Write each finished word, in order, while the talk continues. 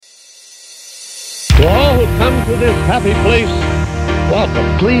Welcome to this happy place.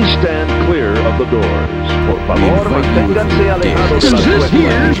 Welcome. Please stand clear of the doors. Por favor, manténganse alejados de las This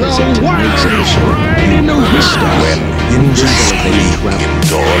here's a wild ride in the When engines play in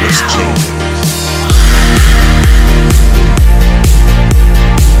doorless chambers.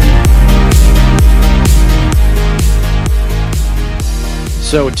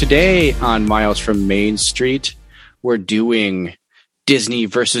 So today on Miles from Main Street, we're doing Disney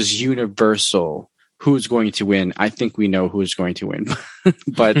versus Universal. Who's going to win? I think we know who's going to win,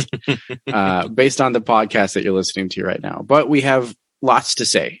 but based on the podcast that you're listening to right now. But we have lots to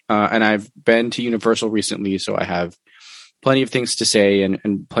say, and I've been to Universal recently, so I have plenty of things to say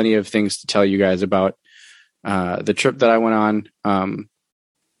and plenty of things to tell you guys about the trip that I went on.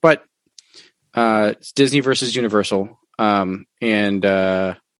 But it's Disney versus Universal.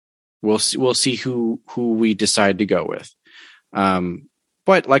 And we'll see who we decide to go with.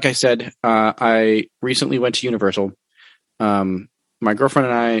 But like I said, I recently went to Universal. My girlfriend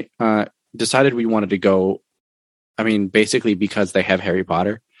and I decided we wanted to go. I mean, basically because they have Harry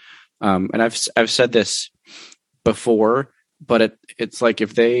Potter. And I've said this before, but it's like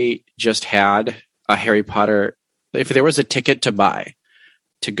if they just had a Harry Potter, if there was a ticket to buy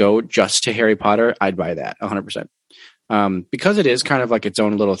to go just to Harry Potter, I'd buy that 100%. Because it is kind of like its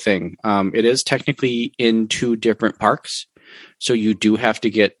own little thing. It is technically in two different parks. So you do have to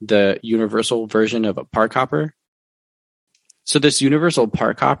get the Universal version of a park hopper. So this Universal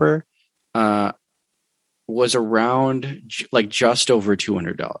park hopper was around like just over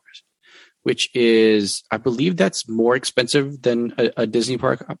 $200, which is, I believe that's more expensive than a Disney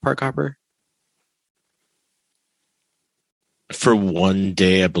park hopper. For one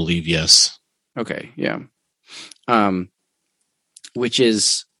day, I believe, yes. Okay, yeah. Which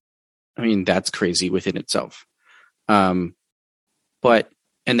is, I mean, that's crazy within itself. But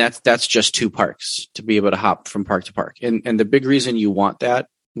that's just two parks to be able to hop from park to park. And the big reason you want that,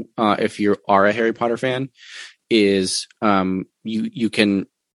 if you are a Harry Potter fan, is you can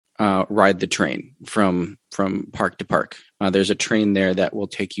ride the train from park to park. There's a train there that will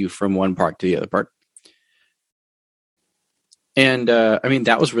take you from one park to the other park. And I mean,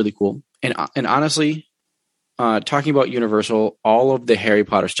 that was really cool. And honestly, talking about Universal, all of the Harry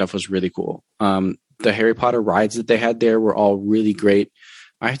Potter stuff was really cool. The Harry Potter rides that they had there were all really great.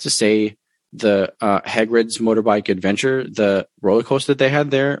 I have to say the Hagrid's Motorbike Adventure, the roller coaster that they had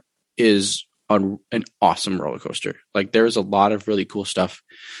there is an awesome roller coaster. Like there's a lot of really cool stuff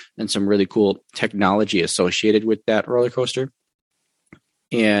and some really cool technology associated with that roller coaster.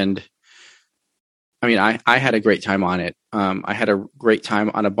 And I mean, I had a great time on it. I had a great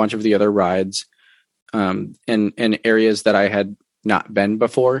time on a bunch of the other rides. And areas that I had not been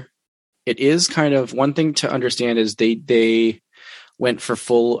before. It is kind of one thing to understand is they went for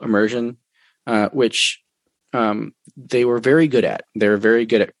full immersion, which they were very good at. They were very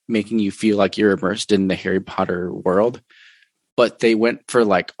good at making you feel like you're immersed in the Harry Potter world, but they went for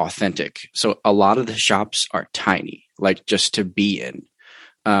like authentic. So a lot of the shops are tiny, like just to be in,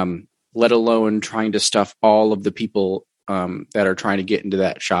 let alone trying to stuff all of the people that are trying to get into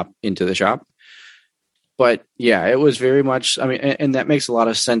that shop into the shop. But yeah, it was very much, I mean, and that makes a lot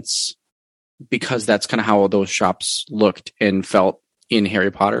of sense because that's kind of how those shops looked and felt in Harry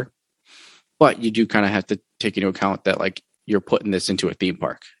Potter. But you do kind of have to take into account that like you're putting this into a theme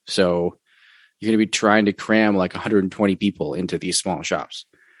park. So you're going to be trying to cram like 120 people into these small shops.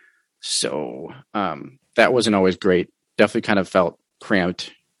 So that wasn't always great. Definitely kind of felt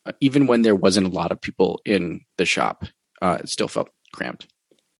cramped. Even when there wasn't a lot of people in the shop, it still felt cramped.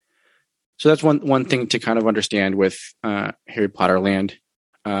 So that's one thing to kind of understand with Harry Potter Land.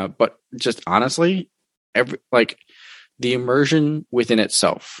 But just honestly, the immersion within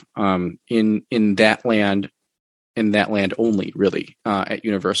itself in that land only, really, at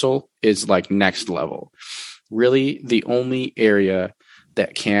Universal is like next level. Really, the only area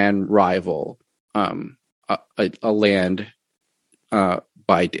that can rival a land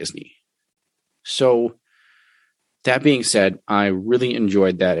by Disney. So that being said, I really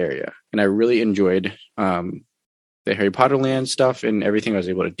enjoyed that area. And I really enjoyed the Harry Potter Land stuff and everything I was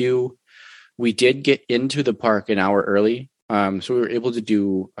able to do. We did get into the park an hour early. So we were able to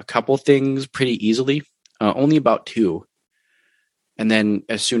do a couple things pretty easily, only about 2. And then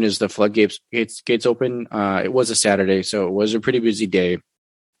as soon as the floodgates open, it was a Saturday, so it was a pretty busy day.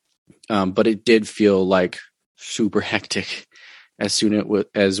 But it did feel like super hectic as soon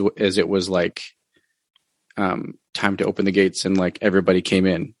as it was like time to open the gates and like everybody came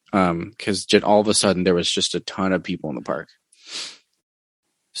in. Because all of a sudden there was just a ton of people in the park.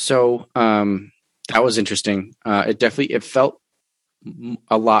 So that was interesting. It felt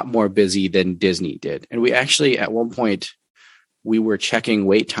a lot more busy than Disney did. And we actually, at one point, we were checking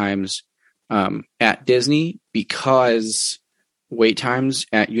wait times at Disney because wait times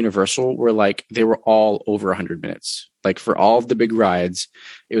at Universal were like, they were all over 100 minutes. Like for all of the big rides,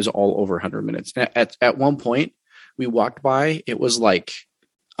 it was all over 100 minutes. At one point, we walked by, it was like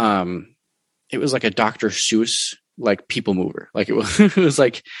a Dr. Seuss like People Mover. Like it was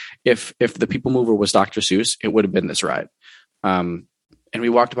like if the People Mover was Dr. Seuss, it would have been this ride. And we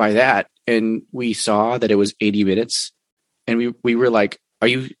walked by that and we saw that it was 80 minutes. And we were like, are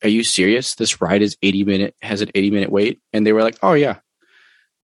you serious? This ride is has an 80-minute wait? And they were like, oh yeah.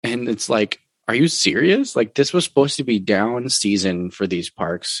 And it's like, are you serious? Like this was supposed to be down season for these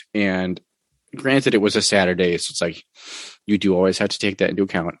parks. And granted, it was a Saturday. So it's like, you do always have to take that into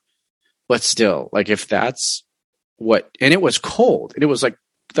account. But still, like if that's and it was cold. And it was like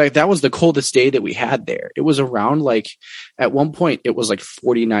that was the coldest day that we had there. It was around like, at one point, it was like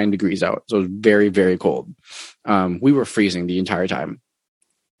 49 degrees out. So it was very, very cold. We were freezing the entire time.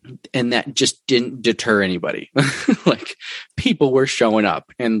 And that just didn't deter anybody. Like people were showing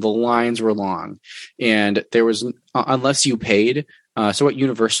up and the lines were long. And there was, unless you paid, so at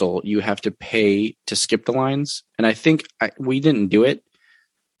Universal, you have to pay to skip the lines. And I think we didn't do it,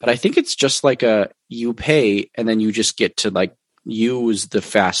 but I think it's just like you pay and then you just get to like use the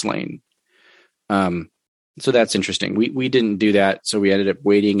fast lane. So that's interesting. We didn't do that. So we ended up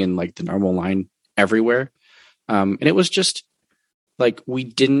waiting in like the normal line everywhere. And it was just like, we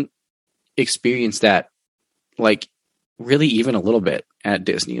didn't experience that like really even a little bit at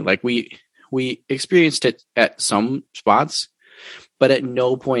Disney. Like we experienced it at some spots, but at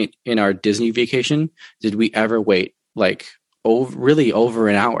no point in our Disney vacation did we ever wait like over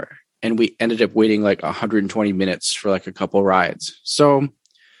an hour. And we ended up waiting like 120 minutes for like a couple rides. So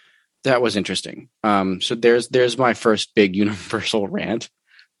that was interesting. So there's my first big Universal rant.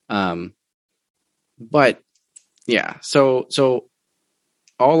 But yeah, so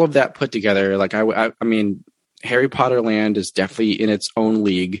all of that put together, like I mean, Harry Potter Land is definitely in its own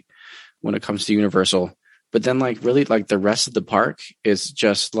league when it comes to Universal. But then like really like the rest of the park is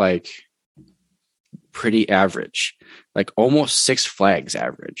just like pretty average, like almost Six Flags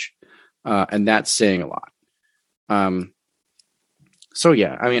average. And that's saying a lot. So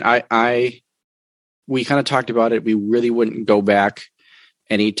yeah, I mean, we kind of talked about it. We really wouldn't go back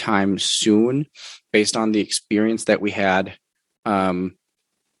anytime soon based on the experience that we had.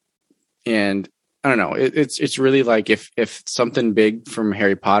 And I don't know, it's really like if something big from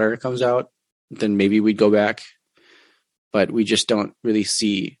Harry Potter comes out, then maybe we'd go back, but we just don't really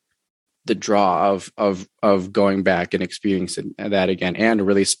see the draw of going back and experiencing that again and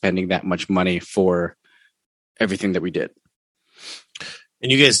really spending that much money for everything that we did.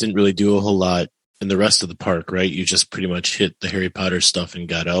 And you guys didn't really do a whole lot in the rest of the park, right? You just pretty much hit the Harry Potter stuff and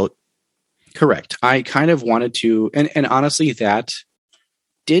got out. Correct. I kind of wanted to, and honestly, that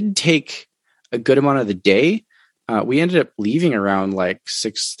did take a good amount of the day. We ended up leaving around like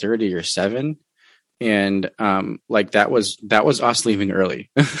 6:30 or 7. And like that was us leaving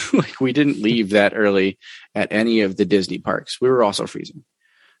early. Like we didn't leave that early at any of the Disney parks. We were also freezing.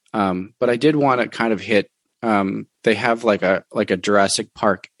 But I did want to kind of hit. They have like a Jurassic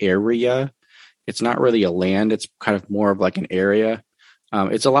Park area. It's not really a land. It's kind of more of like an area.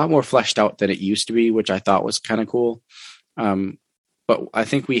 It's a lot more fleshed out than it used to be, which I thought was kind of cool. But I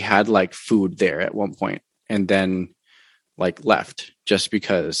think we had like food there at one point, and then like left just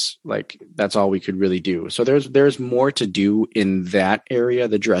because like that's all we could really do. So there's more to do in that area,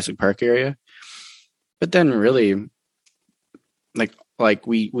 the Jurassic Park area. But then really like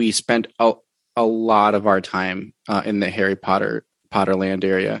we spent a lot of our time in the Harry Potter Land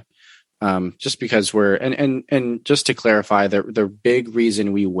area. Just because and just to clarify, the big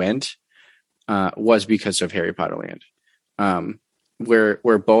reason we went was because of Harry Potter Land.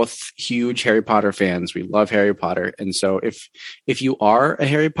 We're both huge Harry Potter fans. We love Harry Potter. And so if you are a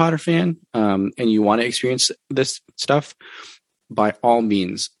Harry Potter fan, and you want to experience this stuff, by all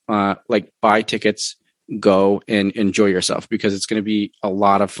means, like buy tickets, go and enjoy yourself, because it's going to be a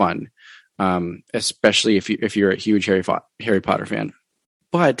lot of fun. Especially if you're a huge Harry Potter fan.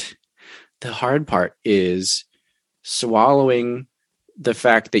 But the hard part is swallowing the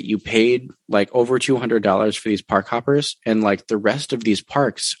fact that you paid like over $200 for these park hoppers, and like the rest of these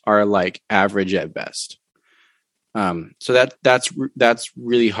parks are like average at best. So that's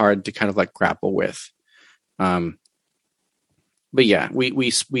really hard to kind of like grapple with. But yeah, we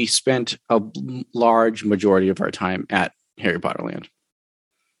spent a large majority of our time at Harry Potter Land.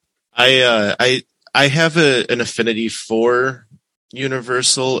 I have an affinity for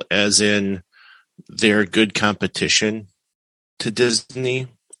Universal, as in they're good competition to Disney.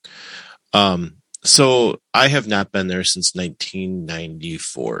 So I have not been there since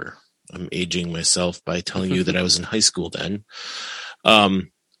 1994. I'm aging myself by telling you that I was in high school then.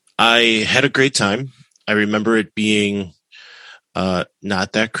 I had a great time. I remember it being not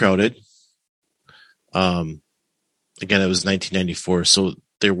that crowded. Again, it was 1994, so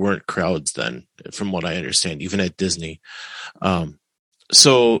there weren't crowds then, from what I understand, even at Disney.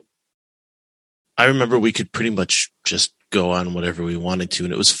 So I remember we could pretty much just go on whatever we wanted to,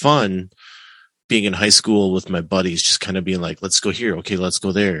 and it was fun being in high school with my buddies, just kind of being like, let's go here. Okay, let's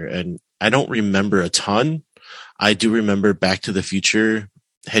go there. And I don't remember a ton. I do remember Back to the Future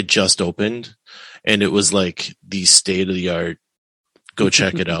had just opened, and it was like the state of the art, go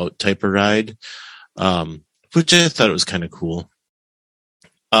check it out type of ride, which I thought it was kind of cool.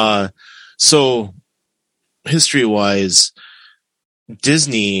 So history wise,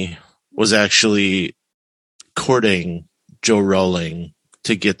 Disney was actually courting Joe Rowling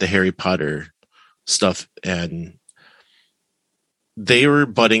to get the Harry Potter stuff, and they were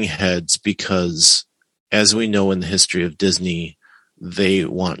butting heads because, as we know in the history of Disney, they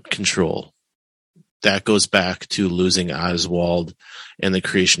want control. That goes back to losing Oswald and the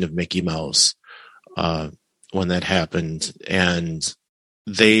creation of Mickey Mouse when that happened, and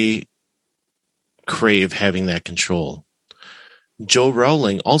they crave having that control. Joe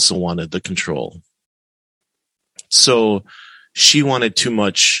Rowling also wanted the control. So she wanted too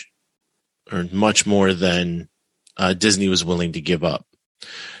much, or much more than Disney was willing to give up.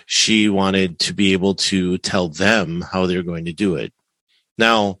 She wanted to be able to tell them how they're going to do it.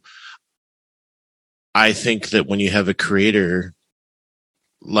 Now, I think that when you have a creator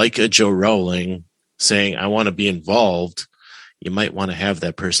like a Joe Rowling saying, I want to be involved, you might want to have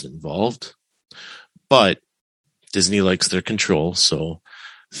that person involved. But Disney likes their control, so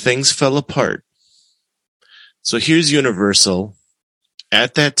things fell apart. So here's Universal.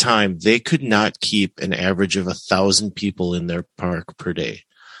 At that time, they could not keep an average of 1,000 people in their park per day.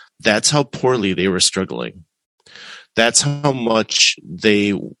 That's how poorly they were struggling. That's how much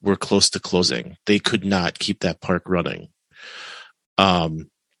they were close to closing. They could not keep that park running.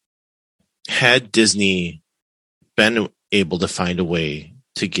 Had Disney been able to find a way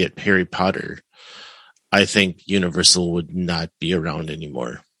to get Harry Potter, I think Universal would not be around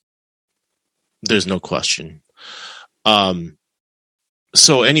anymore. There's no question.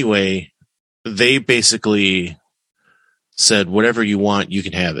 So anyway, they basically said, whatever you want, you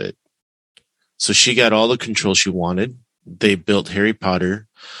can have it. So she got all the control she wanted. They built Harry Potter.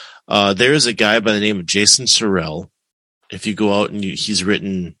 There is a guy by the name of Jason Sorrell. If you go out and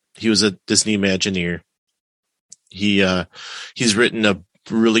he was a Disney Imagineer. He's written a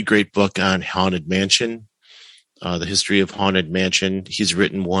really great book on Haunted Mansion, the history of Haunted Mansion. He's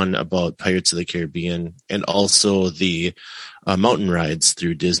written one about Pirates of the Caribbean and also the mountain rides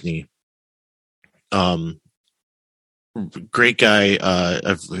through Disney. Great guy.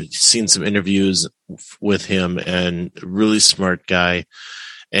 I've seen some interviews with him, and really smart guy.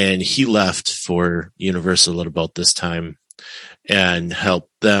 And he left for Universal at about this time and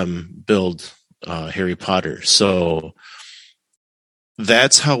helped them build Harry Potter. So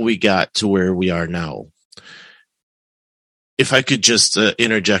that's how we got to where we are now. If I could just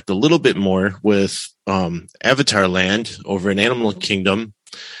interject a little bit more with Avatar Land over in Animal Kingdom,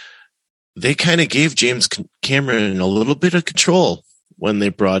 they kind of gave James Cameron a little bit of control when they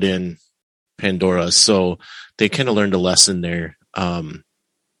brought in Pandora. So they kind of learned a lesson there. And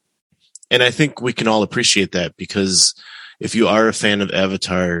I think we can all appreciate that, because if you are a fan of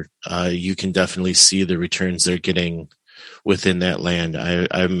Avatar, you can definitely see the returns they're getting within that land.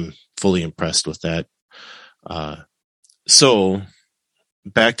 I'm fully impressed with that. So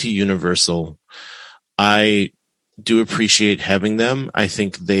back to Universal. I do appreciate having them. I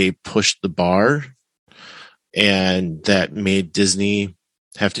think they pushed the bar, and that made Disney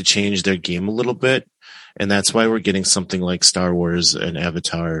have to change their game a little bit. And that's why we're getting something like Star Wars and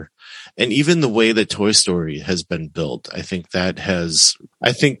Avatar. And even the way that Toy Story has been built, I think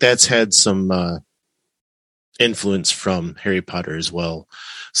that's had some influence from Harry Potter as well.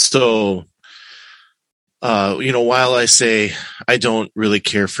 So, while I say I don't really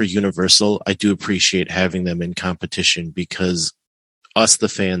care for Universal, I do appreciate having them in competition, because us, the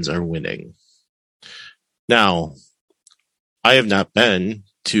fans, are winning. Now, I have not been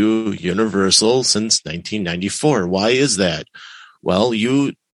to Universal since 1994. Why is that? Well,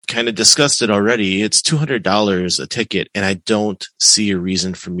 you kind of discussed it already. It's $200 a ticket, and I don't see a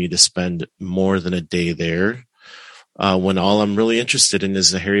reason for me to spend more than a day there when all I'm really interested in is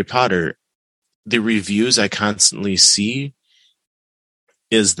the Harry Potter. The reviews I constantly see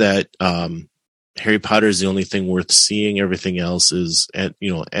is that Harry Potter is the only thing worth seeing. Everything else is,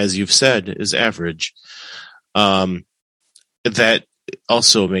 as you've said, is average. That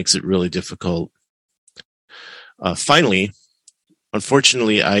also makes it really difficult. Finally,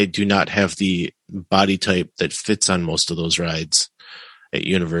 unfortunately, I do not have the body type that fits on most of those rides at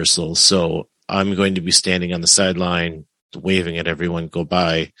Universal. So I'm going to be standing on the sideline, waving at everyone go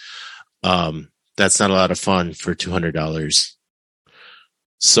by. That's not a lot of fun for $200.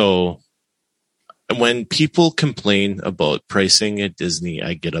 So when people complain about pricing at Disney,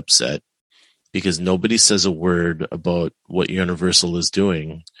 I get upset because nobody says a word about what Universal is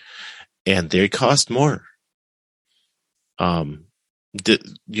doing, and they cost more.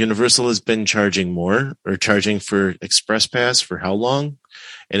 Universal has been charging more, or charging for Express Pass for how long?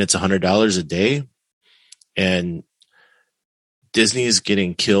 And it's $100 a day. And Disney is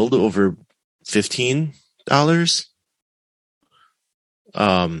getting killed over $15.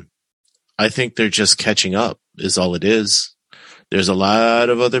 I think they're just catching up is all it is. There's a lot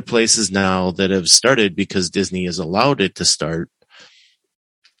of other places now that have started because Disney has allowed it to start.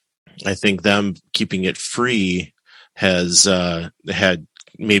 I think them keeping it free has had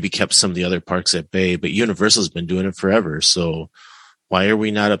maybe kept some of the other parks at bay, but Universal's been doing it forever. So why are we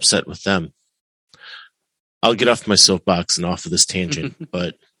not upset with them? I'll get off my soapbox and off of this tangent,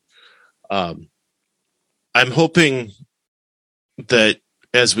 but I'm hoping that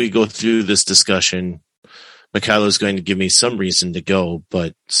as we go through this discussion, Mikhailo is going to give me some reason to go,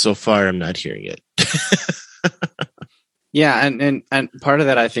 but so far I'm not hearing it. Yeah, and part of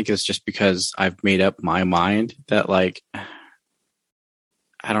that I think is just because I've made up my mind that, like,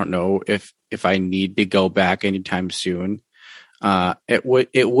 I don't know if I need to go back anytime soon. It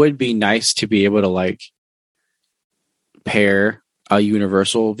would be nice to be able to, like, pair a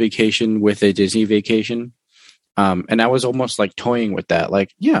Universal vacation with a Disney vacation. And I was almost like toying with that.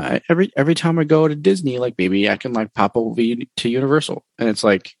 Like, yeah, every time I go to Disney, like, maybe I can like pop over to Universal. And it's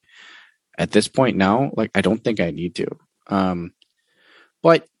like, at this point now, like, I don't think I need to.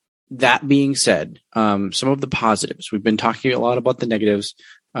 But that being said, some of the positives, we've been talking a lot about the negatives,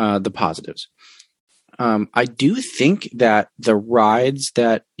 the positives. I do think that the rides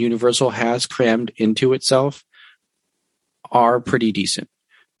that Universal has crammed into itself are pretty decent.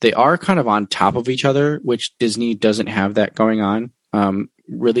 They are kind of on top of each other, which Disney doesn't have that going on.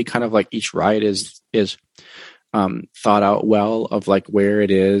 Really kind of like each ride is thought out well of like where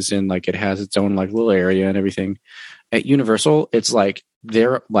it is, and like it has its own like little area and everything. At Universal, it's like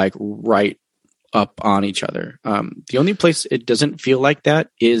they're like right up on each other. The only place it doesn't feel like that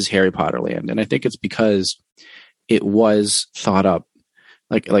is Harry Potter Land, and I think it's because it was thought up,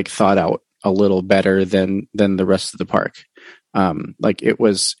 like thought out a little better than the rest of the park. Like it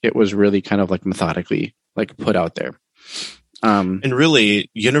was really kind of like methodically like put out there. And really,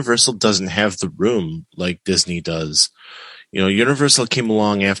 Universal doesn't have the room like Disney does. Universal came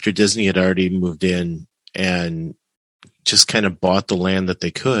along after Disney had already moved in and just kind of bought the land that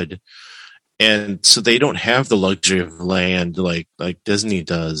they could. And so they don't have the luxury of land like Disney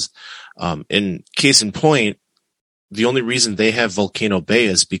does. In case in point, the only reason they have Volcano Bay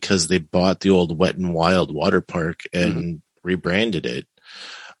is because they bought the old Wet and Wild water park and rebranded it.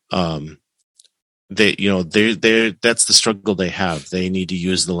 That's the struggle they have. They need to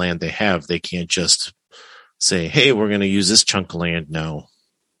use the land they have. They can't just say, hey, we're going to use this chunk of land now.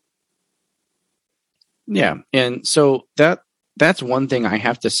 Yeah. And so that's one thing I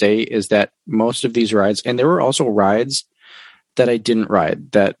have to say is that most of these rides, and there were also rides that I didn't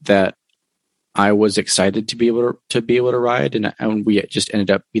ride that I was excited to be able to ride. And we just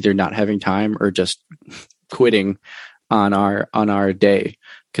ended up either not having time or just quitting on our day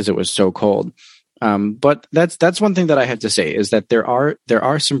because it was so cold. But that's one thing that I have to say is that there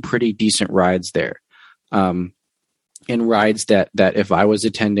are some pretty decent rides there. And rides that if I was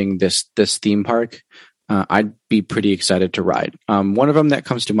attending this theme park, I'd be pretty excited to ride. One of them that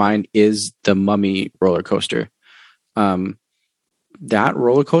comes to mind is the Mummy roller coaster. That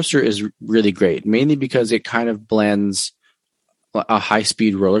roller coaster is really great, mainly because it kind of blends a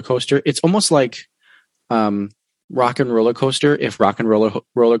high-speed roller coaster. It's almost like Rock and Roller Coaster if Rock and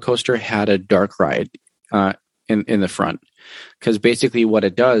Roller Coaster had a dark ride in the front. Because basically what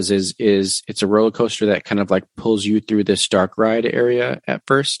it does is it's a roller coaster that kind of like pulls you through this dark ride area at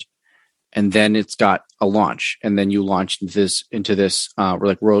first, and then it's got a launch, and then you launch into this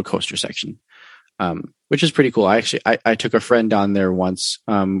like roller coaster section, which is pretty cool. I took a friend down there once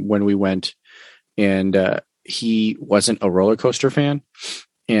when we went, and he wasn't a roller coaster fan,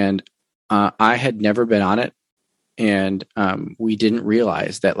 and I had never been on it, and we didn't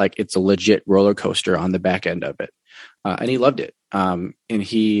realize that like it's a legit roller coaster on the back end of it, and he loved it. And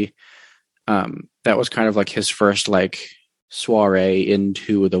he That was kind of like his first like soiree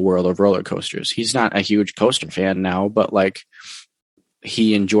into the world of roller coasters. He's not a huge coaster fan now, but like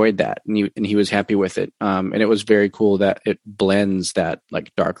he enjoyed that and he was happy with it. And it was very cool that it blends that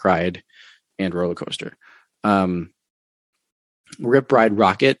like dark ride and roller coaster. Rip Ride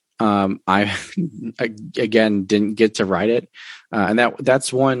Rocket. I again didn't get to ride it, and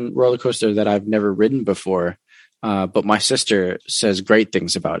that's one roller coaster that I've never ridden before. But my sister says great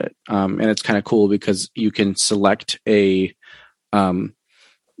things about it, and it's kind of cool because you can select a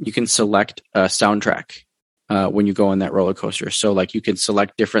soundtrack when you go on that roller coaster. So like you can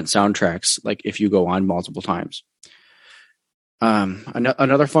select different soundtracks, like if you go on multiple times.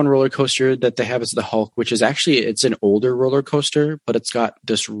 Another fun roller coaster that they have is the Hulk, which is actually, it's an older roller coaster, but it's got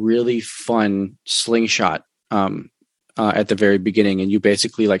this really fun slingshot at the very beginning, and you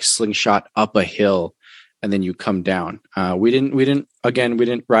basically like slingshot up a hill and then you come down. We didn't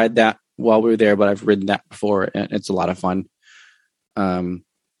ride that while we were there, but I've ridden that before and it's a lot of fun.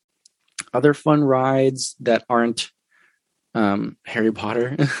 Other fun rides that aren't Harry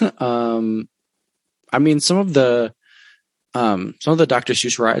Potter. I mean, some of the Dr.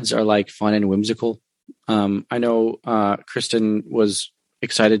 Seuss rides are like fun and whimsical. I know Kristen was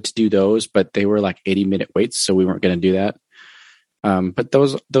excited to do those, but they were like 80-minute waits, so we weren't going to do that. But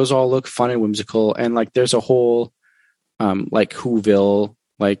those all look fun and whimsical, and like there's a whole like Whoville,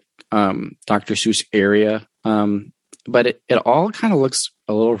 like Dr. Seuss area. But it all kind of looks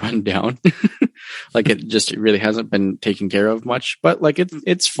a little run down. Like it really hasn't been taken care of much, but like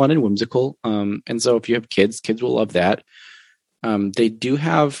it's fun and whimsical. And so if you have kids will love that. They do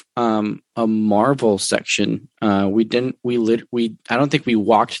have a Marvel section. I don't think we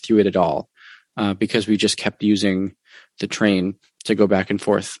walked through it at all because we just kept using the train to go back and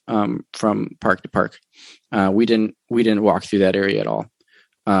forth from park to park. We didn't walk through that area at all.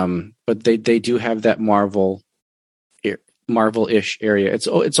 But they do have that Marvel-ish area.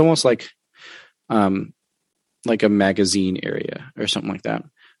 It's almost like a magazine area or something like that.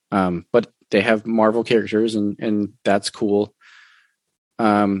 But they have Marvel characters and that's cool.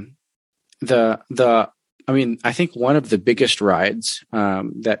 I think one of the biggest rides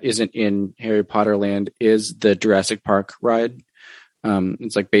that isn't in Harry Potter Land is the Jurassic Park ride.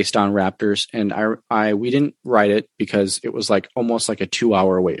 It's like based on raptors, and we didn't ride it because it was like almost like a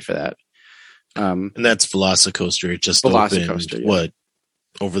 2-hour wait for that. And that's Velocicoaster. It just Velocicoaster, opened, yeah.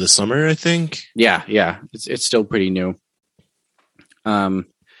 over the summer, I think? Yeah. It's still pretty new.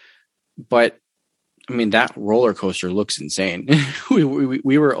 But I mean, that roller coaster looks insane.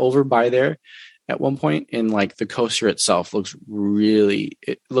 we were over by there at one point, and like the coaster itself looks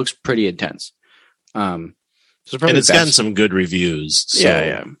pretty intense. So and it's gotten some good reviews. So.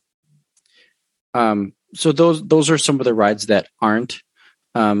 Yeah. So those are some of the rides that aren't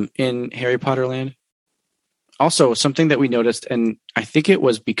in Harry Potter Land. Also, something that we noticed, and I think it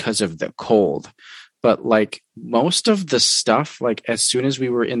was because of the cold, but like most of the stuff, like as soon as we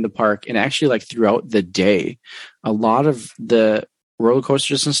were in the park and actually like throughout the day, a lot of the roller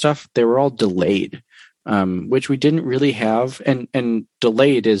coasters and stuff, they were all delayed, which we didn't really have. And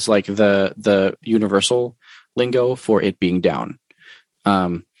delayed is like the Universal lingo for it being down.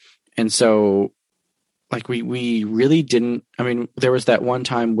 And so like we really didn't, I mean, there was that one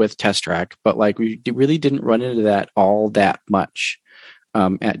time with Test Track, but like we really didn't run into that all that much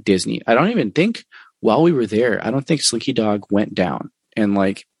at Disney. I don't even think while we were there, I don't think Slinky Dog went down. And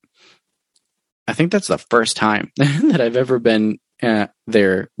like, I think that's the first time that I've ever been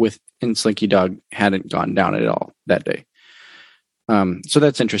there and Slinky Dog hadn't gone down at all that day. So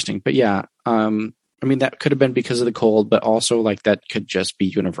that's interesting. But yeah, I mean, that could have been because of the cold, but also like that could just be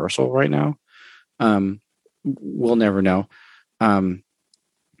Universal right now. We'll never know.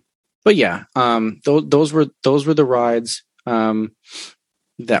 But yeah, those were the rides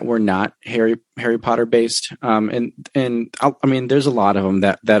that were not Harry Potter based. And I mean, there's a lot of them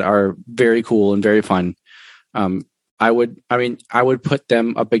that are very cool and very fun. I would put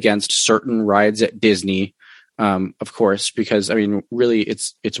them up against certain rides at Disney, of course, because I mean, really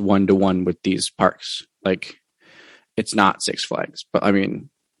it's 1-to-1 with these parks. Like it's not Six Flags, but I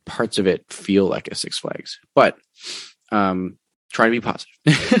mean, parts of it feel like a Six Flags, but try to be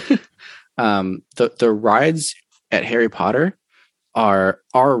positive. The rides at Harry Potter are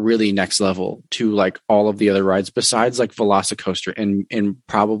really next level to like all of the other rides besides like Velocicoaster and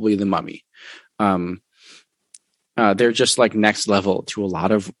probably the Mummy. They're just like next level to a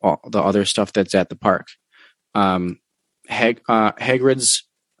lot of the other stuff that's at the park. Hagrid's,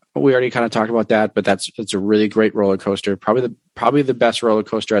 we already kind of talked about that, but it's a really great roller coaster. Probably the best roller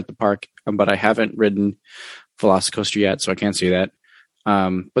coaster at the park. But I haven't ridden Velocicoaster yet, so I can't say that.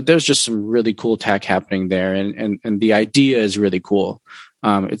 But there's just some really cool tech happening there, and the idea is really cool.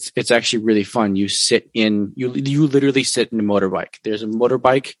 It's actually really fun. You literally sit in a motorbike. There's a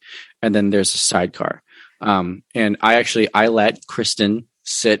motorbike, and then there's a sidecar. And I let Kristen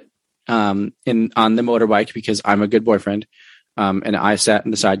sit on the motorbike because I'm a good boyfriend. And I sat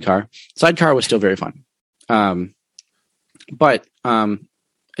in the sidecar. Sidecar was still very fun. But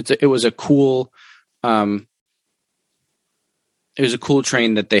it was a cool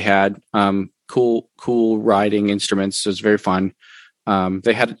train that they had. Cool riding instruments. It was very fun.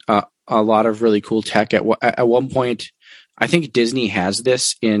 They had a lot of really cool tech at one point. I think Disney has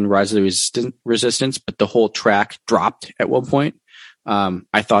this in Rise of the Resistance, but the whole track dropped at one point.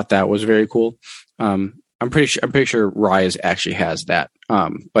 I thought that was very cool. I'm pretty sure Rise actually has that.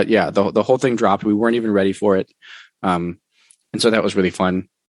 But yeah, the whole thing dropped. We weren't even ready for it. And so that was really fun.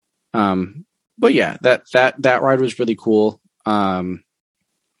 But yeah, that ride was really cool. The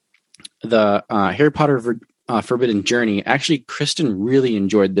Harry Potter Forbidden Journey, actually, Kristen really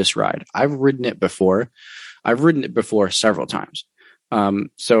enjoyed this ride. I've ridden it before several times.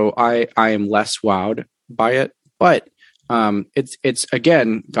 So I am less wowed by it, but it's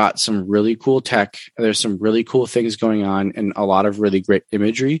again got some really cool tech. There's some really cool things going on and a lot of really great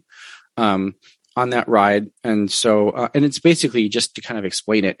imagery on that ride. And so and it's basically, just to kind of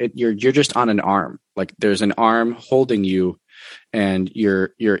explain it, you're just on an arm. Like there's an arm holding you, and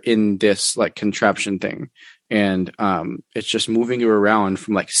you're in this like contraption thing, and it's just moving you around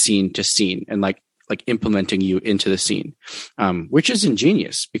from like scene to scene, and like implementing you into the scene, which is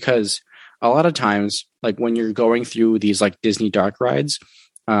ingenious because a lot of times, like when you're going through these like Disney dark rides,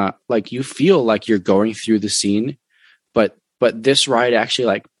 like you feel like you're going through the scene, but this ride actually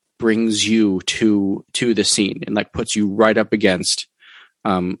like brings you to the scene and like puts you right up against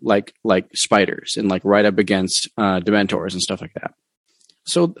like spiders and like right up against Dementors and stuff like that.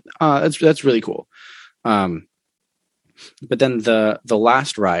 So that's really cool. But then the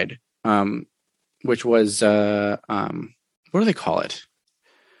last ride, which was what do they call it?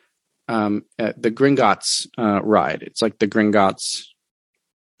 The Gringotts ride. It's like the Gringotts.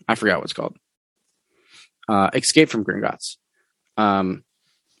 I forgot what it's called. Escape from Gringotts. And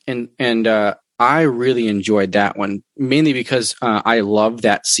I really enjoyed that one, mainly because I love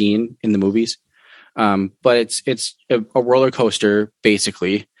that scene in the movies. But it's a roller coaster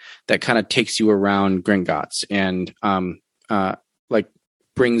basically that kind of takes you around Gringotts and like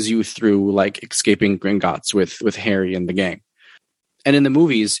brings you through like escaping Gringotts with Harry and the gang. And in the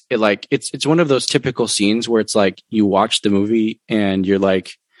movies, it's one of those typical scenes where it's like you watch the movie and you're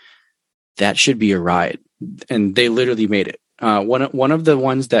like, that should be a ride, and they literally made it. One of the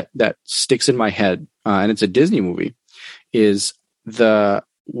ones that sticks in my head, and it's a Disney movie, is the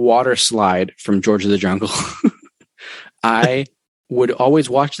water slide from George of the Jungle. I would always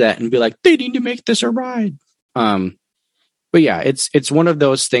watch that and be like, they need to make this a ride. But yeah, it's one of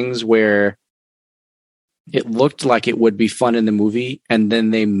those things where it looked like it would be fun in the movie, and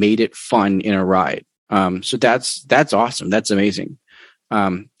then they made it fun in a ride. So that's awesome. That's amazing.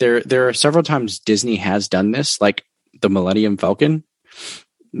 There are several times Disney has done this, like the Millennium Falcon,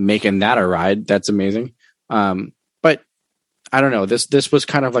 making that a ride. That's amazing. But I don't know. This was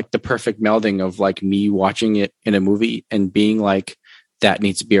kind of like the perfect melding of like me watching it in a movie and being like, that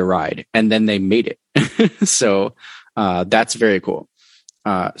needs to be a ride, and then they made it. So that's very cool.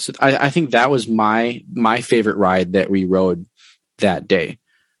 So I think that was my favorite ride that we rode that day.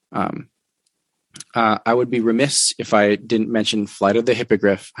 I would be remiss if I didn't mention Flight of the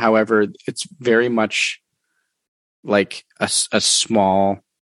Hippogriff. However, it's very much like a small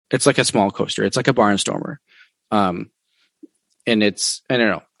coaster. It's like a barnstormer. And it's, I don't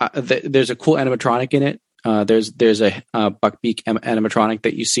know, there's a cool animatronic in it. There's a Buckbeak animatronic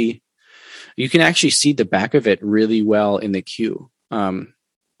that you see. You can actually see the back of it really well in the queue.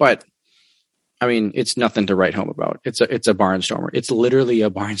 But I mean, it's nothing to write home about. It's a barnstormer. It's literally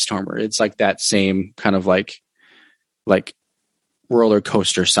a barnstormer. It's like that same kind of like roller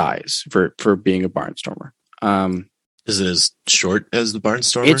coaster size for being a barnstormer. Is it as short as the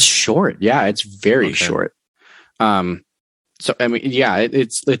barnstormer? It's short. Yeah, it's very short. So I mean, yeah,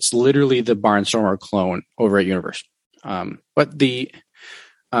 it's literally the barnstormer clone over at Universal. But the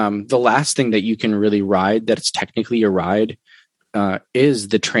last thing that you can really ride that it's technically a ride is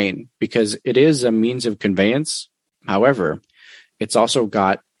the train, because it is a means of conveyance. However, it's also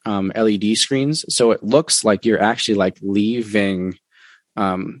got LED screens, so it looks like you're actually like leaving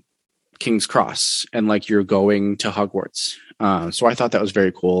King's Cross and like you're going to Hogwarts. So I thought that was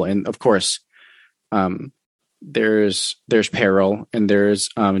very cool. And of course, there's peril and there's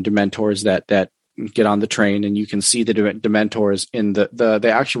Dementors that get on the train, and you can see the Dementors in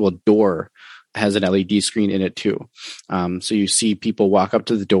the actual door has an LED screen in it too. So you see people walk up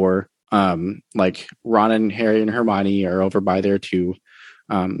to the door. Like Ron and Harry and Hermione are over by there too.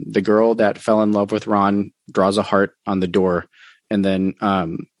 The girl that fell in love with Ron draws a heart on the door, and then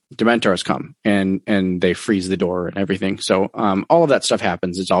Dementors come and they freeze the door and everything. So all of that stuff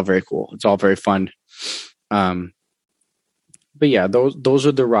happens. It's all very cool. It's all very fun. But yeah, those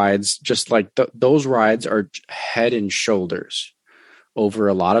are the rides. Just like those rides are head and shoulders over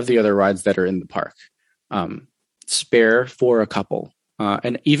a lot of the other rides that are in the park. Spare for a couple.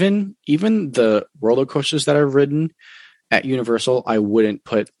 And even the roller coasters that I've ridden at Universal, I wouldn't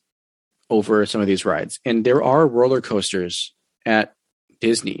put over some of these rides. And there are roller coasters at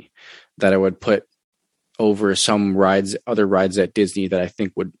Disney that I would put over some rides, other rides at Disney that I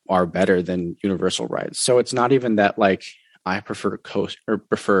think are better than Universal rides. So it's not even that like I prefer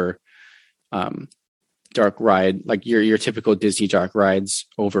dark ride, like your typical Disney dark rides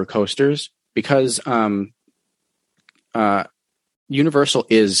over coasters, because Universal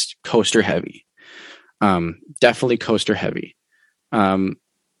is coaster heavy. Definitely coaster heavy.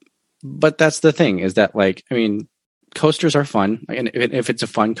 But that's the thing, is that like, I mean, coasters are fun. And if it's a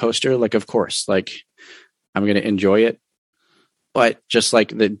fun coaster, like, of course, like I'm going to enjoy it. But just like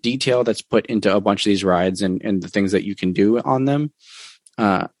the detail that's put into a bunch of these rides and the things that you can do on them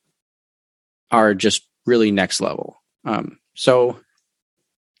are just really next level. So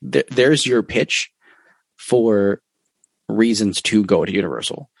there's your pitch for reasons to go to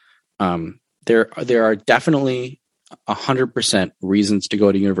Universal. There are definitely 100% reasons to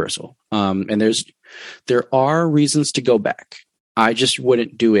go to Universal. And there are reasons to go back. I just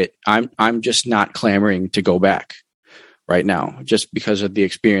wouldn't do it. I'm just not clamoring to go back right now, just because of the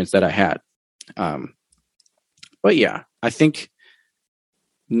experience that I had. But yeah, I think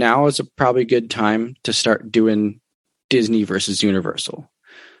now is a probably good time to start doing Disney versus Universal.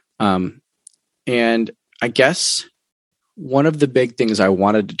 And I guess one of the big things I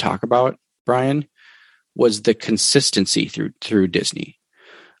wanted to talk about, Brian, was the consistency through Disney.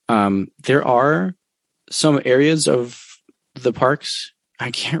 There are some areas of the parks,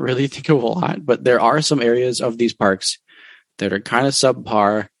 I can't really think of a lot, but there are some areas of these parks that are kind of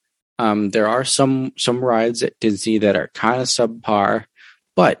subpar. There are some rides at Disney that are kind of subpar,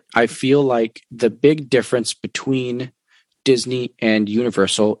 but I feel like the big difference between Disney and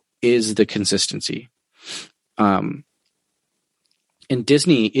Universal is the consistency. And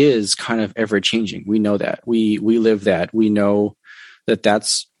Disney is kind of ever changing. We know that. We live that. We know that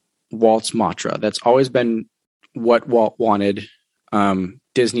that's Walt's mantra. That's always been what Walt wanted.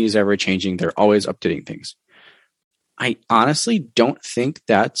 Disney is ever changing. They're always updating things. I honestly don't think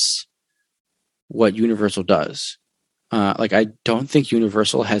that's what Universal does. I don't think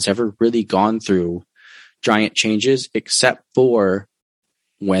Universal has ever really gone through giant changes except for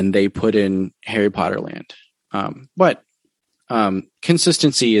when they put in Harry Potter Land. But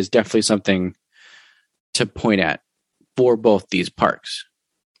consistency is definitely something to point at for both these parks.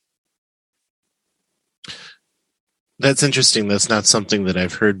 That's interesting. That's not something that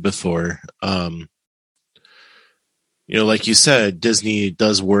I've heard before. Like you said, Disney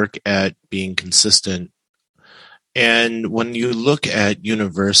does work at being consistent. And when you look at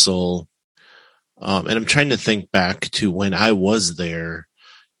Universal, and I'm trying to think back to when I was there,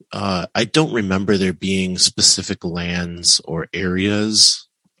 I don't remember there being specific lands or areas.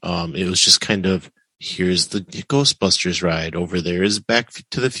 It was just kind of, here's the Ghostbusters ride, over there is Back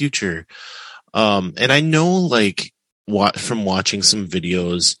to the Future. And I know, from watching some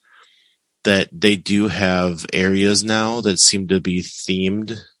videos, that they do have areas now that seem to be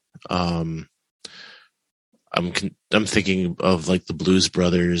themed. I'm thinking of the Blues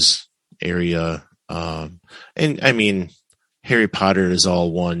Brothers area. And I mean, Harry Potter is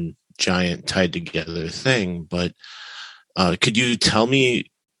all one giant tied together thing, but could you tell me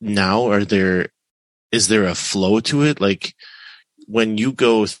now, is there a flow to it? Like when you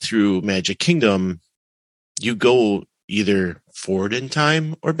go through Magic Kingdom, you go either forward in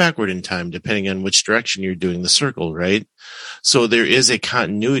time or backward in time, depending on which direction you're doing the circle, right? So there is a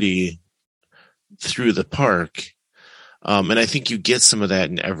continuity through the park. And I think you get some of that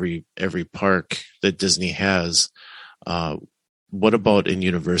in every park that Disney has. What about in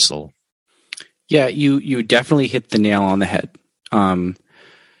Universal? Yeah, you definitely hit the nail on the head.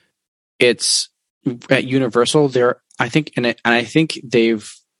 It's at Universal there, I think, and I think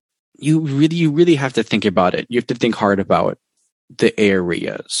you really have to think about it. You have to think hard about the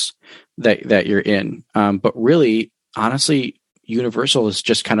areas that you're in. But really, honestly, Universal is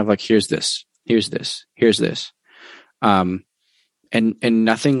just kind of like, here's this. And and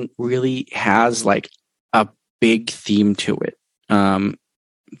nothing really has like a big theme to it.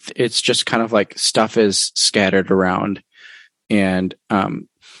 It's just kind of like stuff is scattered around, and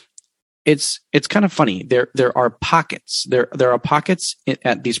it's kind of funny. There are pockets. There are pockets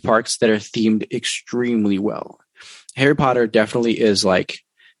at these parks that are themed extremely well. Harry Potter definitely is like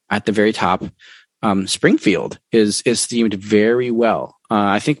at the very top. Springfield is themed very well.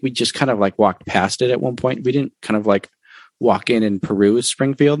 I think we just kind of like walked past it at one point. We didn't kind of like walk in and peruse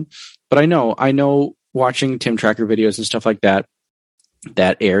Springfield, but I know watching Tim Tracker videos and stuff like that,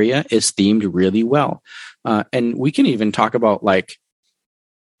 that area is themed really well. And we can even talk about like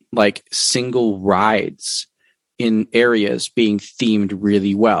single rides in areas being themed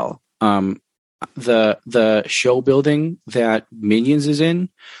really well. The show building that Minions is in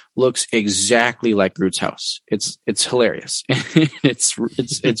looks exactly like Groot's house. It's hilarious.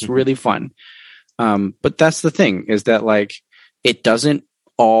 it's really fun. But that's the thing, is that like it doesn't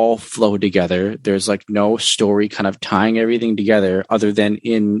all flow together. There's like no story kind of tying everything together other than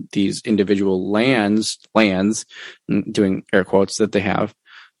in these individual lands, doing air quotes that they have.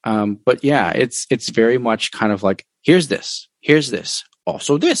 But yeah, it's very much kind of like, here's this,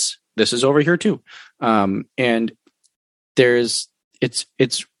 also this is over here too. And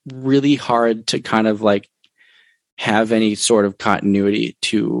it's really hard to kind of like have any sort of continuity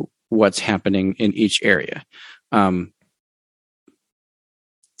to what's happening in each area.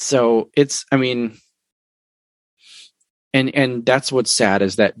 So it's, I mean, and that's what's sad,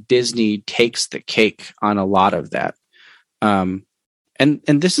 is that Disney takes the cake on a lot of that. And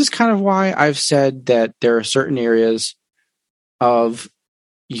this is kind of why I've said that there are certain areas of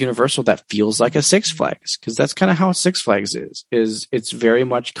Universal that feels like a Six Flags, because that's kind of how Six Flags is it's very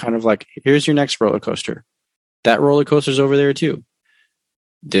much kind of like, here's your next roller coaster. That roller coaster's over there too.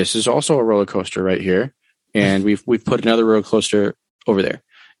 This is also a roller coaster right here. And we've put another roller coaster over there.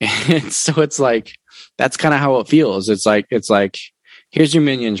 And so it's like, that's kind of how it feels. It's like, here's your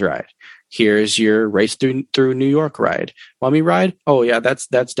Minions ride. Here's your Race through New York ride. Mummy ride? Oh yeah,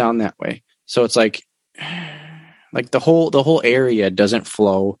 that's down that way. So it's like the whole area doesn't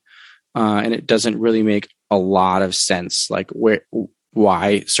flow, and it doesn't really make a lot of sense, like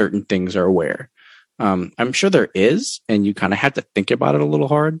why certain things are where. I'm sure there is, and you kind of have to think about it a little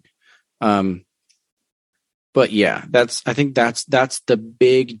hard. But yeah, I think that's the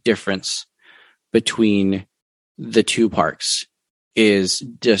big difference between the two parks, is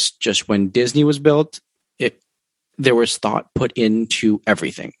just when Disney was built, there was thought put into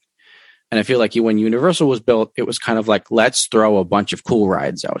everything. And I feel like when Universal was built, it was kind of like, let's throw a bunch of cool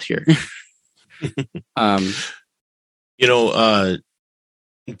rides out here.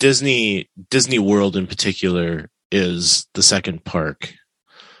 Disney World in particular is the second park,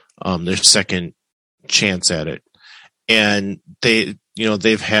 their second chance at it. And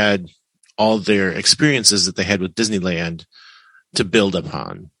they've had all their experiences that they had with Disneyland to build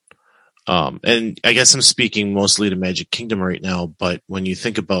upon. And I guess I'm speaking mostly to Magic Kingdom right now, but when you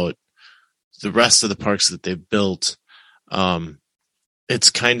think about the rest of the parks that they've built, it's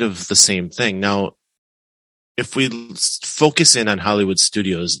kind of the same thing. Now, if we focus in on Hollywood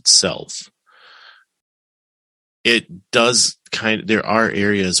Studios itself, it does there are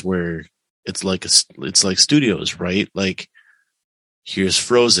areas where it's like studios, right? Like, here's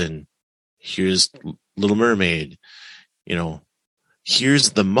Frozen, here's Little Mermaid,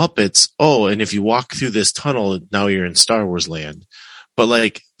 here's the Muppets. Oh, and if you walk through this tunnel, now you're in Star Wars land. But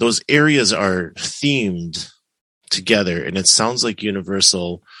like, those areas are themed together, and it sounds like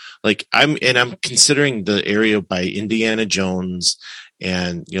Universal. Like, I'm considering the area by Indiana Jones,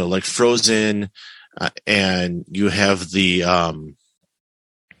 and like Frozen, and you have the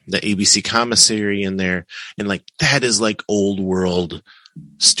ABC commissary in there, and like, that is like old world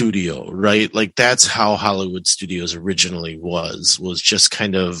studio, right? Like, that's how Hollywood Studios originally was just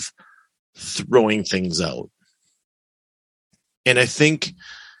kind of throwing things out. And I think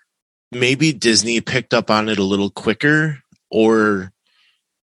maybe Disney picked up on it a little quicker, or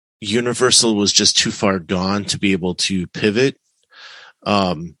Universal was just too far gone to be able to pivot.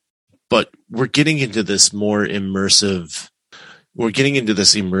 But we're getting into this more immersive,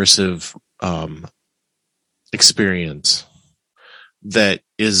 experience that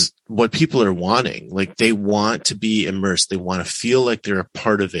is what people are wanting. Like, they want to be immersed. They want to feel like they're a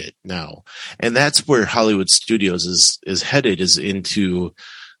part of it now. And that's where Hollywood Studios is headed, is into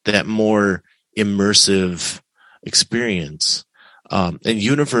that more immersive experience. And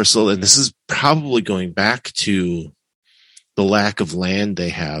Universal, and this is probably going back to the lack of land they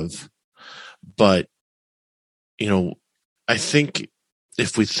have, but I think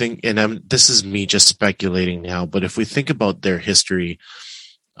if we think, and this is me just speculating now, but if we think about their history,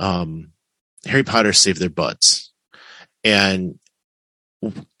 Harry Potter saved their butts, and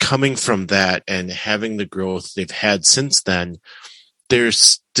coming from that and having the growth they've had since then, they're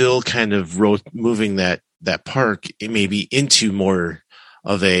still kind of moving that park maybe into more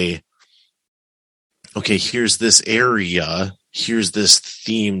of a, okay, here's this area, here's this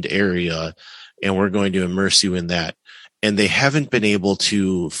themed area, and we're going to immerse you in that. And they haven't been able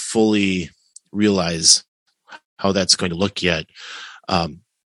to fully realize how that's going to look yet.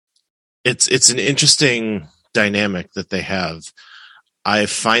 It's an interesting dynamic that they have. I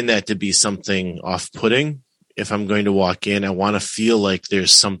find that to be something off-putting. If I'm going to walk in, I want to feel like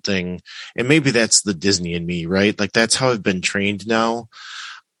there's something, and maybe that's the Disney in me, right? Like that's how I've been trained now.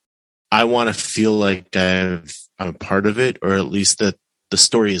 I want to feel like I'm a part of it, or at least that the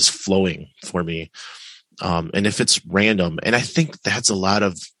story is flowing for me. And if it's random, and I think that's a lot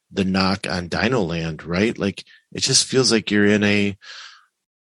of the knock on Dino Land, right? Like it just feels like you're in a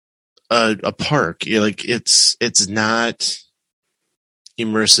park. You're like it's not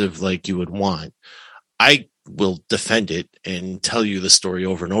immersive like you would want. I will defend it and tell you the story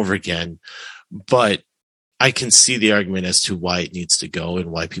over and over again, but I can see the argument as to why it needs to go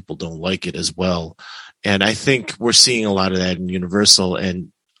and why people don't like it as well. And I think we're seeing a lot of that in Universal,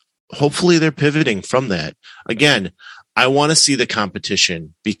 and hopefully they're pivoting from that. Again, I want to see the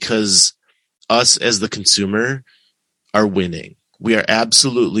competition because us as the consumer are winning. We are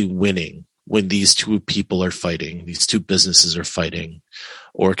absolutely winning when these two people are fighting, these two businesses are fighting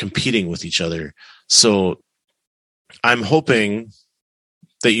or competing with each other. So I'm hoping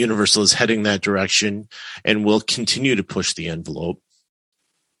that Universal is heading that direction and will continue to push the envelope.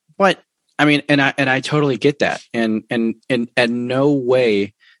 But I mean, and I totally get that. And in no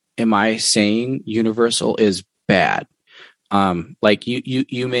way am I saying Universal is bad. Like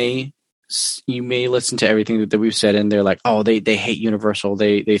you may listen to everything that we've said and they're like, oh, they hate Universal.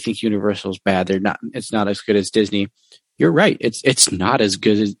 They think Universal's bad. It's not as good as Disney. You're right. It's not as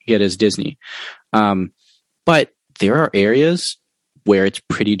good as Disney. But there are areas where it's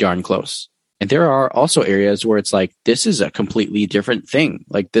pretty darn close. And there are also areas where it's like, this is a completely different thing.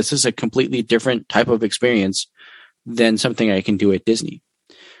 Like this is a completely different type of experience than something I can do at Disney.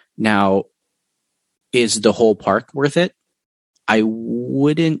 Now, is the whole park worth it? I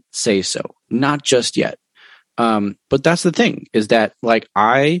wouldn't say so. Not just yet. But that's the thing, is that like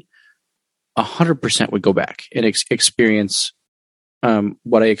I 100% would go back and experience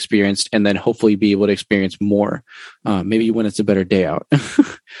what I experienced, and then hopefully be able to experience more, maybe when it's a better day out.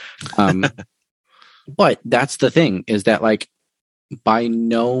 But that's the thing, is that like by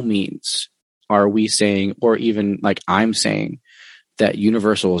no means are we saying, or even like I'm saying, that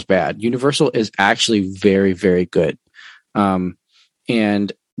Universal is bad. Universal is actually very, very good.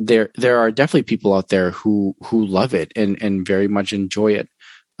 And there are definitely people out there who love it and very much enjoy it.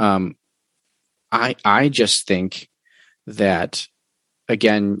 I just think that,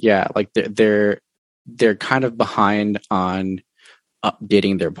 again, yeah, like they're kind of behind on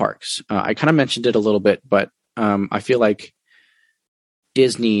updating their parks. I kind of mentioned it a little bit, but I feel like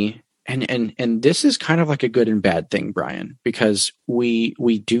Disney, and this is kind of like a good and bad thing, Brian, because we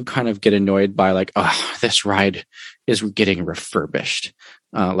do kind of get annoyed by like, oh, this ride is getting refurbished,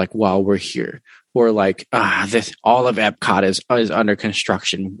 like while we're here, or like this all of Epcot is under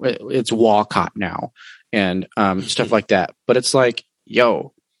construction. It's Walcott now, and stuff like that. But it's like,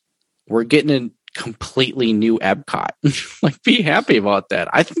 yo, we're getting a completely new Epcot. Like, be happy about that.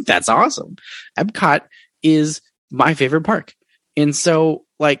 I think that's awesome. Epcot is my favorite park, and so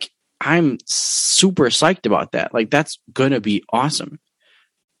like, I'm super psyched about that. Like, that's going to be awesome.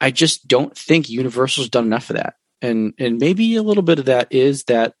 I just don't think Universal's done enough of that. And maybe a little bit of that is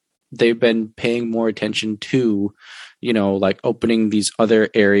that they've been paying more attention to, you know, like opening these other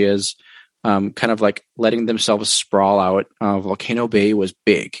areas, kind of like letting themselves sprawl out. Volcano Bay was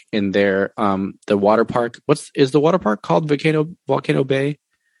big in there. The water park, is the water park called Volcano Bay?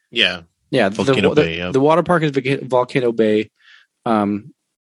 Yeah. Yeah. Volcano Bay, yeah. The water park is Volcano Bay.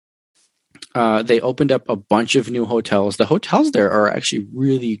 They opened up a bunch of new hotels. The hotels there are actually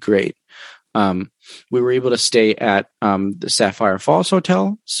really great. We were able to stay at the Sapphire Falls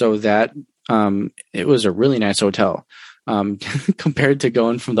Hotel, so that it was a really nice hotel compared to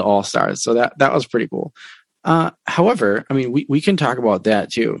going from the All Stars. So that was pretty cool. However, I mean, we can talk about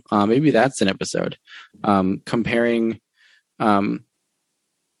that too. Maybe that's an episode comparing a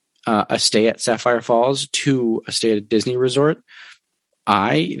stay at Sapphire Falls to a stay at a Disney resort.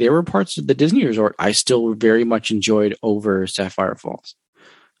 There were parts of the Disney resort I still very much enjoyed over Sapphire Falls.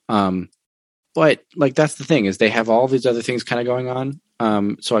 but like that's the thing is they have all these other things kind of going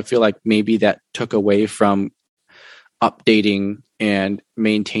on. So I feel like maybe that took away from updating and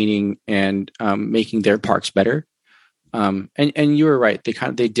maintaining and making their parks better. And you were right.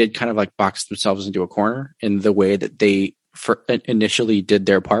 They did kind of like box themselves into a corner in the way that they initially did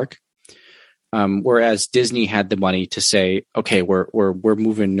their park. Whereas Disney had the money to say, okay, we're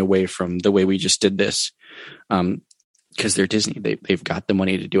moving away from the way we just did this. Because they're Disney, they've got the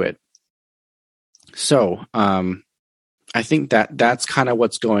money to do it. So I think that's kind of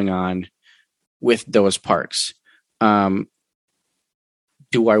what's going on with those parks. Do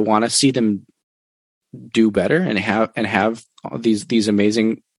I want to see them do better and have all these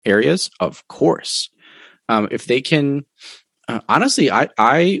amazing areas? Of course. If they can, honestly,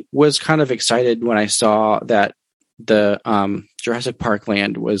 I was kind of excited when I saw that the Jurassic Park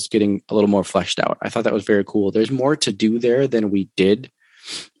land was getting a little more fleshed out. I thought that was very cool. There's more to do there than we did.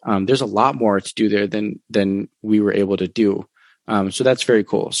 There's a lot more to do there than we were able to do. So that's very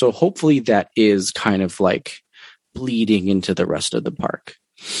cool. So hopefully that is kind of like bleeding into the rest of the park.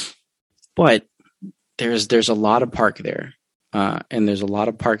 But there's a lot of park there, and there's a lot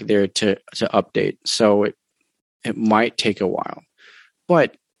of park there to update. So it might take a while,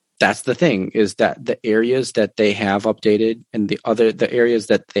 but that's the thing is that the areas that they have updated and the areas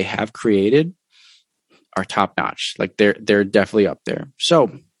that they have created are top notch. Like they're definitely up there.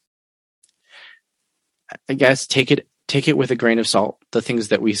 So I guess take it with a grain of salt, the things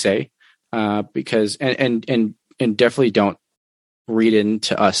that we say, because and definitely don't read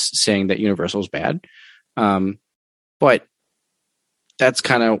into us saying that Universal is bad. But that's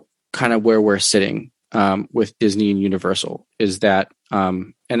kind of where we're sitting with Disney and Universal is that,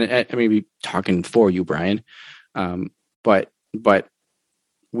 and I may be talking for you, Brian, but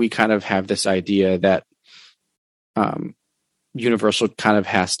we kind of have this idea that Universal kind of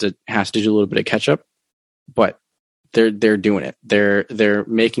has to do a little bit of catch up, but they're doing it. They're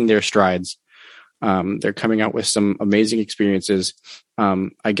making their strides. They're coming out with some amazing experiences.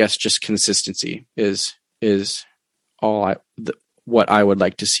 I guess just consistency is all what I would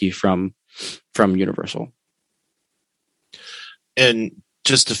like to see from Universal. And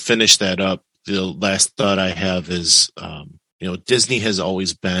just to finish that up, the last thought I have is, Disney has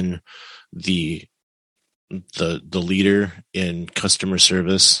always been the leader in customer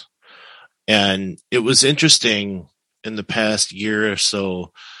service. And it was interesting in the past year or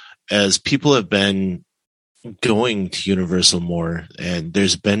so, as people have been going to Universal more and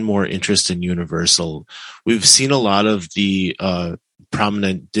there's been more interest in Universal, we've seen a lot of the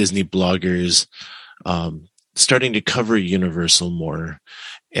prominent Disney bloggers starting to cover Universal more.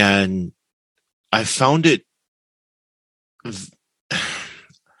 And I found it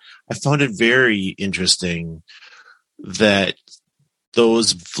very interesting that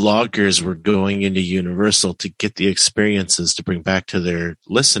those vloggers were going into Universal to get the experiences to bring back to their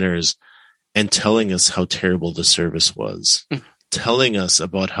listeners and telling us how terrible the service was, telling us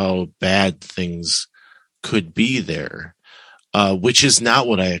about how bad things could be there, which is not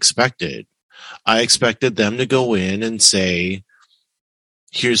what I expected. I expected them to go in and say,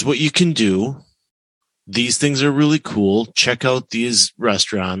 here's what you can do. These things are really cool. Check out these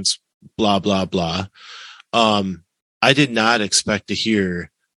restaurants, blah, blah, blah. I did not expect to hear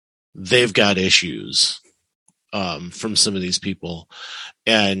they've got issues from some of these people.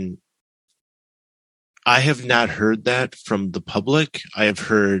 And I have not heard that from the public. I have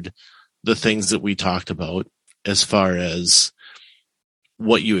heard the things that we talked about as far as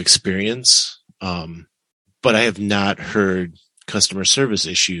what you experience. But I have not heard customer service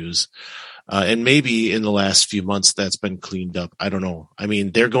issues. And maybe in the last few months that's been cleaned up. I don't know. I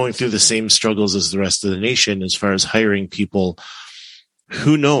mean, they're going through the same struggles as the rest of the nation as far as hiring people.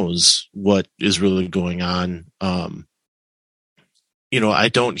 Who knows what is really going on? I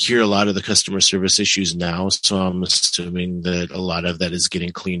don't hear a lot of the customer service issues now, so I'm assuming that a lot of that is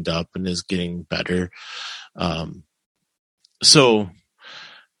getting cleaned up and is getting better. So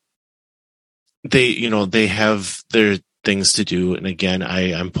they have their things to do. And again,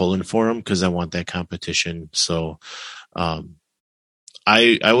 I'm pulling for them because I want that competition. So, I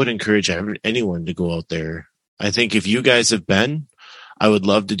would encourage anyone to go out there. I think if you guys have been, I would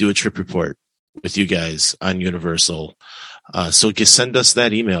love to do a trip report with you guys on Universal. So just send us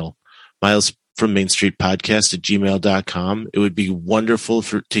that email, Miles from Main Street Podcast @gmail.com. It would be wonderful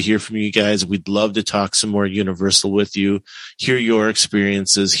to hear from you guys. We'd love to talk some more Universal with you, hear your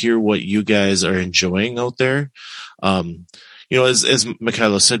experiences, hear what you guys are enjoying out there. As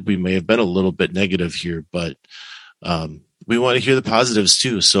Michaela said, we may have been a little bit negative here, but we want to hear the positives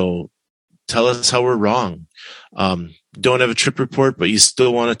too. So tell us how we're wrong. Don't have a trip report, but you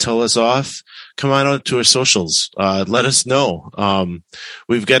still want to tell us off, come on out to our socials. Let us know.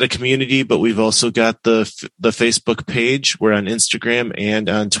 We've got a community, but we've also got the Facebook page. We're on Instagram and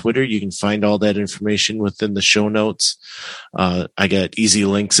on Twitter. You can find all that information within the show notes. I got easy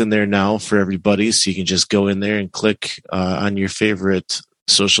links in there now for everybody. So you can just go in there and click on your favorite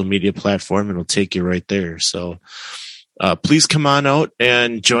social media platform and it'll take you right there. So please come on out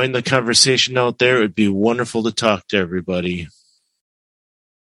and join the conversation out there. It would be wonderful to talk to everybody.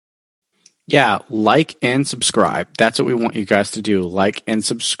 Yeah, like and subscribe. That's what we want you guys to do. Like and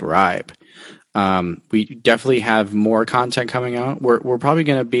subscribe. We definitely have more content coming out. We're probably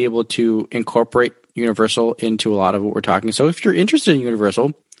going to be able to incorporate Universal into a lot of what we're talking. So if you're interested in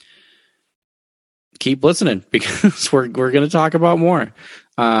Universal, keep listening because we're going to talk about more.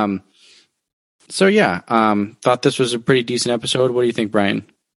 So yeah, thought this was a pretty decent episode. What do you think, Brian?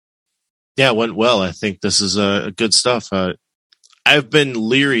 Yeah, it went well. I think this is good stuff. I've been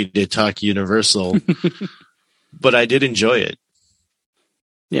leery to talk Universal, but I did enjoy it.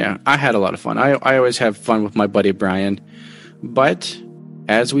 Yeah, I had a lot of fun. I always have fun with my buddy Brian. But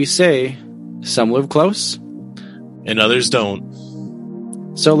as we say, some live close and others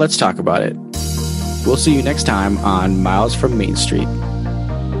don't. So let's talk about it. We'll see you next time on Miles from Main Street.